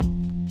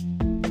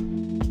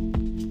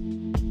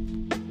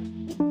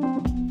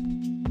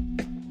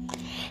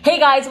Hey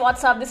guys,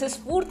 what's up? This is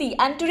Purti,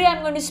 and today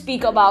I'm going to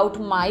speak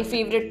about my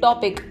favorite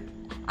topic,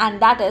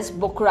 and that is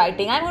book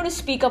writing. I'm going to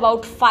speak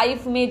about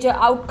 5 major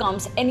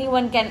outcomes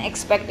anyone can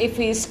expect if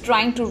he is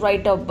trying to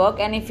write a book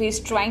and if he is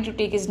trying to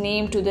take his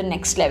name to the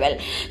next level.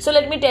 So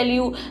let me tell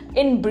you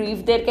in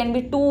brief, there can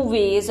be 2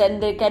 ways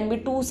and there can be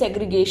 2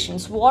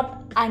 segregations. What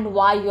and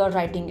why you are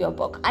writing your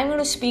book. I'm going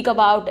to speak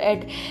about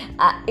it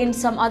in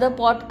some other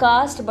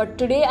podcast, but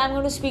today I'm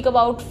going to speak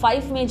about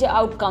 5 major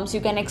outcomes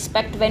you can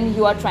expect when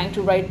you are trying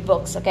to write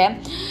books. Okay,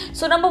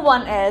 so number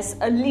 1 is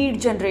a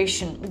lead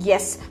generation.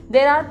 Yes,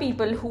 there are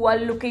people who are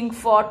looking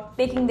for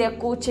taking their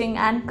coaching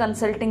and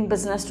consulting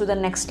business to the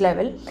next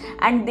level,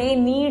 and they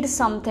need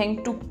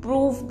something to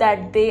prove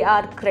that they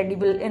are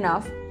credible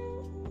enough.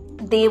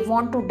 They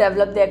want to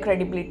develop their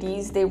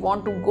credibilities, they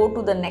want to go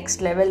to the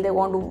next level, they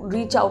want to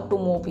reach out to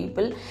more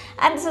people,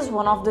 and this is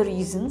one of the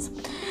reasons.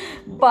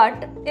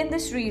 But in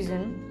this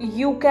reason,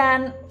 you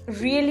can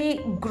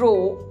really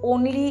grow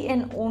only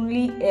and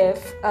only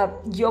if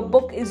your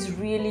book is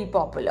really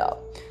popular.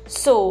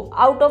 So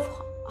out of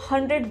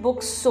 100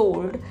 books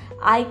sold,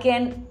 I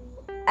can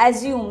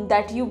assume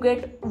that you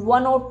get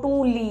 1 or 2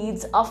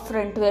 leads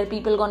upfront where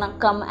people gonna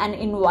come and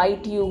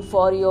invite you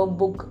for your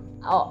book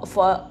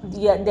for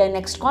their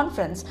next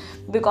conference,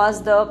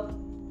 because the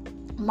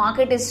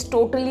market is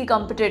totally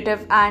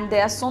competitive and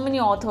there are so many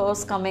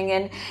authors coming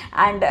in,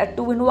 and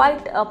to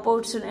invite a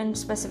person in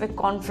specific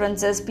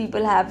conferences,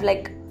 people have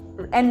like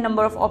n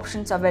number of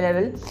options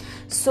available.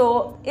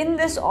 So in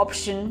this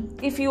option,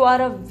 if you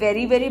are a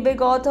very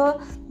big author,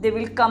 they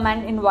will come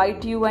and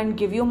invite you and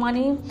give you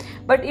money.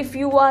 But if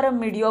you are a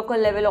mediocre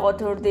level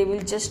author, they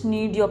will just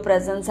need your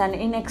presence, and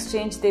in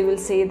exchange they will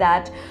say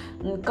that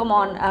come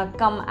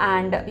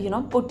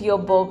and put your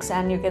books,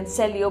 and you can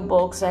sell your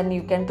books and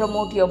you can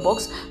promote your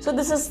books. So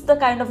this is the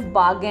kind of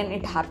bargain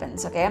it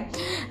happens. Okay,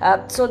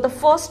 so the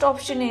first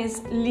option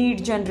is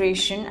lead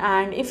generation,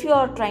 and if you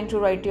are trying to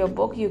write your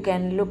book, you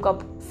can look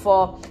up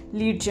for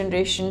lead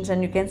generations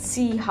and you can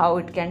see how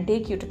it can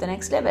take you to the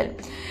next level.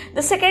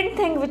 The second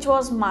thing, which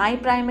was my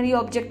primary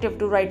objective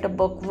to write a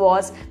book,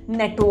 was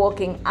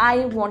networking.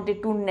 I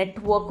wanted to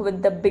network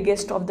with the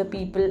biggest of the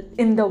people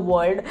in the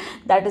world.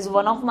 That is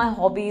one of my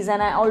hobbies,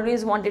 and I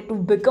always wanted to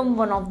become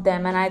one of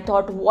them, and I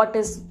thought, what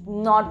is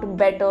not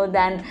better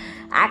than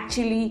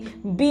actually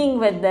being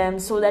with them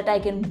so that I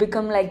can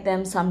become like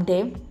them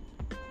someday.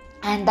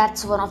 And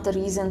that's one of the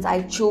reasons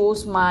I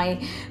chose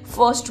my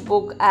first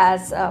book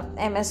as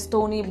MS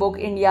Dhoni book,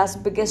 India's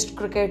biggest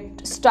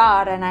cricket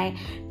star, and I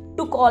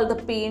took all the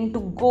pain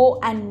to go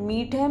and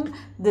meet him.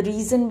 The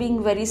reason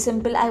being very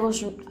simple: I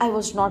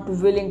was not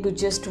willing to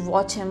just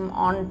watch him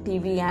on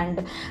TV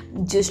and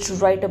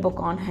just write a book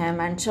on him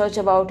and search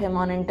about him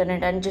on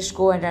internet and just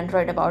go ahead and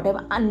write about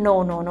him.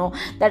 No,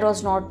 that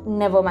was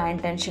never my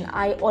intention.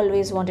 I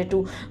always wanted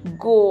to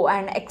go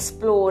and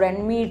explore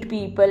and meet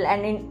people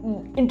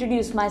and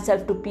introduce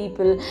myself to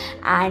people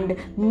and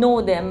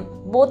know them.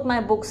 Both my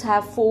books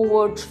have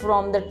forewords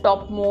from the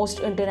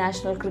topmost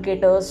international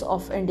cricketers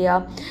of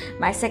India.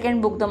 My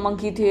second book, The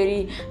Monkey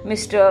Theory,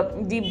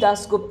 Mr. Deep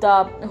Das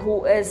Gupta,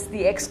 who is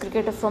the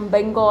ex-cricketer from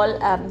Bengal,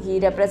 he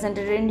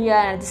represented India,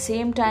 and at the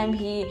same time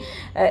he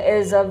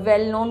is a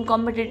well-known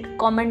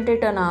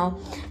commentator now.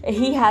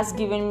 He has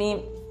given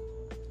me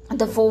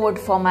the foreword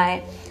for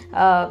my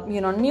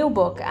new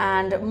book,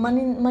 and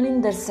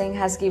Maninder Singh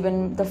has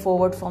given the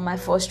foreword for my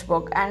first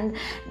book, and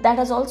that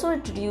has also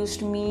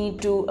introduced me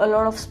to a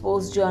lot of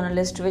sports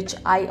journalists, which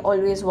I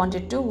always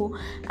wanted to,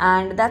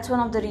 and that's one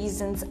of the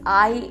reasons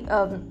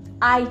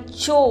I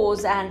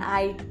chose and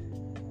I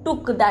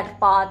took that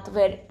path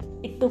where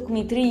it took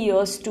me 3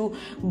 years to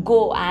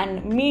go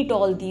and meet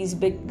all these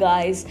big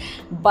guys,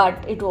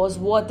 but it was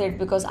worth it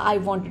because I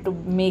wanted to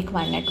make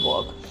my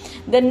network.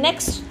 The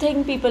next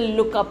thing people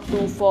look up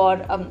to for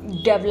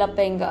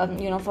developing,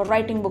 for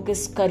writing book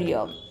is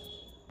career.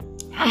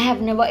 I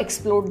have never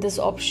explored this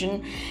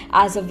option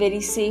as a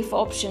very safe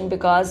option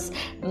because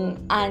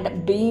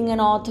and being an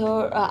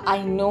author,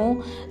 I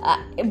know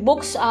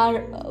books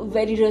are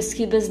very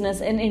risky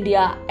business in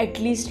India, at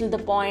least till the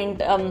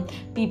point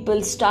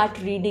people start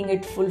reading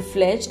it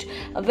full-fledged.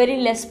 A very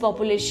less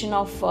population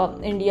of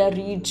India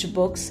reads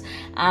books,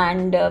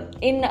 and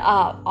in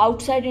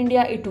outside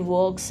India it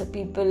works.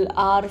 People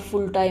are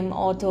full-time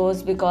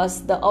authors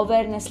because the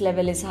awareness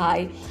level is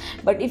high.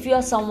 But if you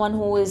are someone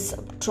who is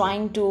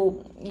trying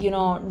to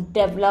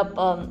develop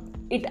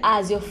it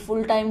as your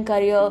full-time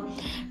career,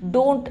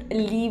 don't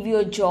leave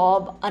your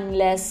job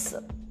unless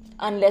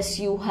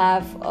you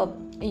have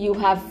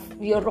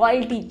your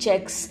royalty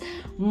checks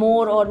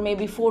more or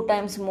maybe 4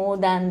 times more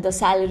than the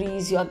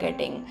salaries you are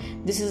getting.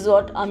 This is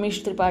what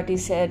Amish Tripathi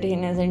said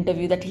in his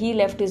interview, that he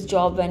left his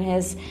job when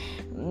his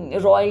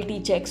royalty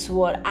checks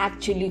were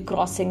actually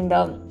crossing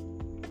the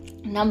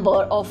number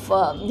of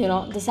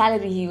the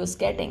salary he was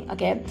getting.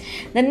 Okay,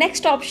 the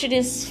next option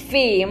is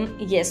fame.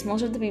 Yes,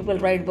 most of the people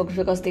write books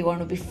because they want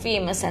to be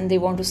famous and they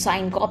want to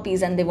sign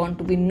copies and they want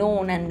to be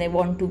known and they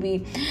want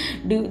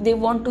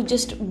to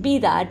just be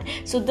that.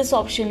 So this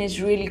option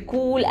is really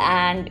cool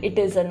and it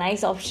is a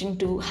nice option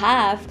to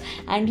have,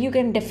 and you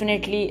can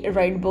definitely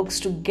write books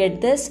to get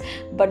this.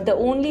 But the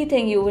only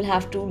thing you will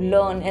have to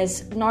learn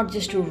is not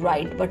just to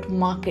write but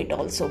market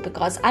also,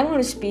 because I'm going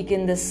to speak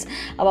in this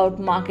about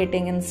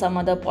marketing in some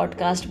other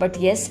podcast. But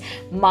yes,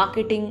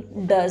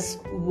 marketing does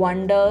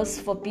wonders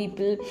for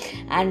people,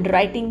 and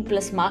writing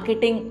plus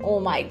marketing, oh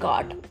my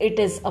god, it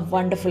is a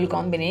wonderful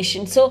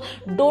combination. So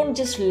don't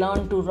just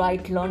learn to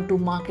write, learn to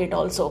market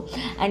also.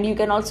 And you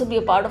can also be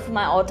a part of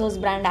my author's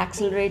brand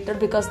accelerator,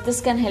 because this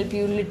can help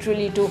you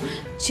literally to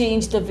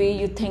change the way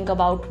you think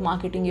about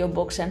marketing your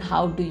books and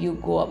how do you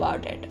go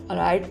about it. All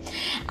right,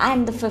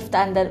 and the fifth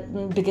and the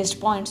biggest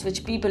points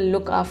which people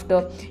look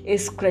after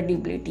is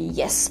credibility.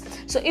 Yes,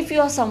 so if you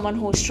are someone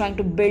who is trying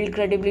to build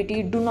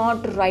credibility, do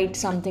not write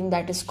something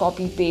that is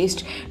copy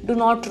paste. Do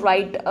not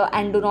write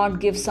and do not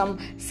give some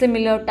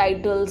similar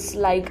titles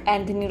like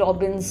Anthony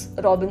Robbins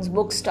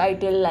book's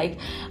title, like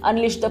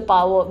Unleash the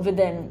Power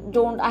Within.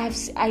 I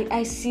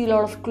see a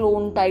lot of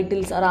clone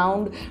titles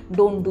around.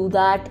 Don't do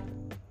that.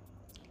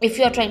 If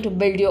you are trying to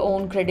build your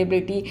own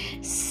credibility,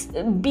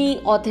 be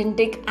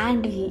authentic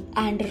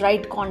and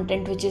write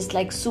content which is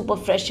like super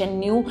fresh and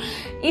new.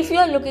 If you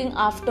are looking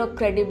after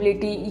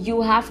credibility,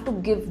 you have to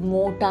give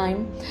more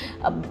time,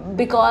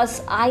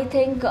 because I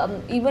think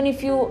even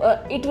if you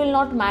it will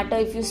not matter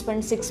if you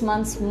spend 6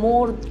 months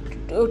more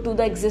to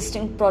the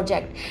existing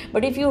project,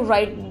 but if you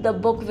write the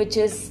book which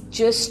is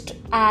just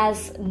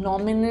as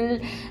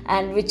nominal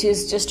and which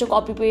is just a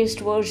copy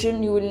paste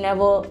version, you will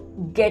never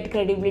get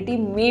credibility.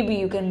 Maybe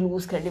you can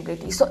lose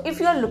credibility. So if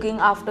you are looking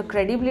after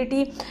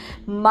credibility,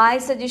 my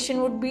suggestion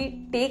would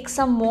be take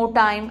some more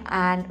time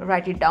and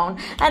write it down.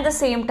 At the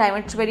same time,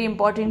 it's very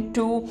important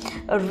to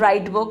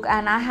write book,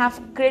 and I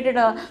have created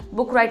a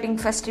book writing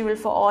festival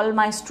for all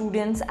my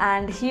students,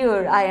 and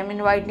here I am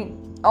inviting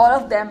all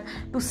of them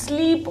to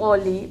sleep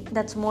early.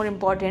 That's more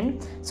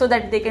important, so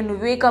that they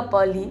can wake up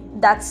early.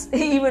 That's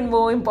even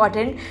more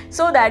important,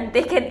 so that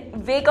they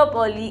can wake up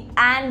early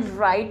and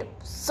write,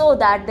 so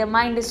that their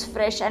mind is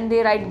fresh and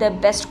they write their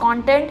best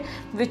content,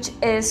 which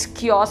is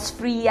chaos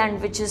free and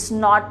which is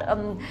not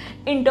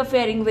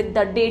interfering with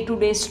the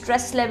day-to-day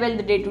stress level,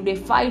 the day-to-day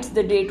fights,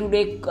 the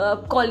day-to-day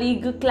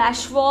colleague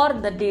clash war,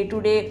 the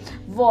day-to-day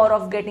war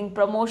of getting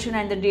promotion,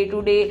 and the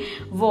day-to-day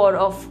war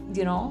of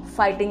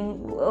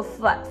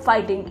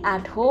fighting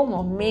at home,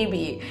 or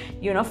maybe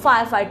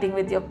firefighting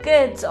with your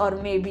kids, or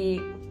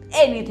maybe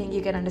anything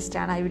you can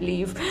understand, I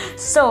believe.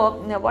 So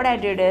what I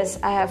did is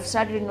I have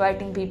started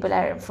inviting people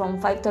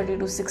from 5:30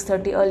 to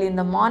 6:30 early in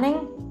the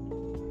morning,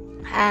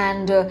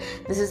 and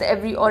this is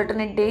every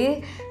alternate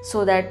day,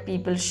 so that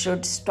people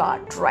should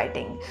start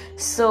writing.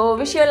 So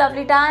wish you a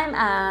lovely time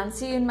and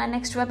see you in my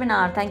next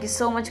webinar. Thank you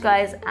so much,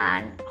 guys,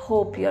 and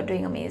hope you're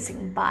doing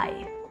amazing.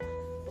 Bye.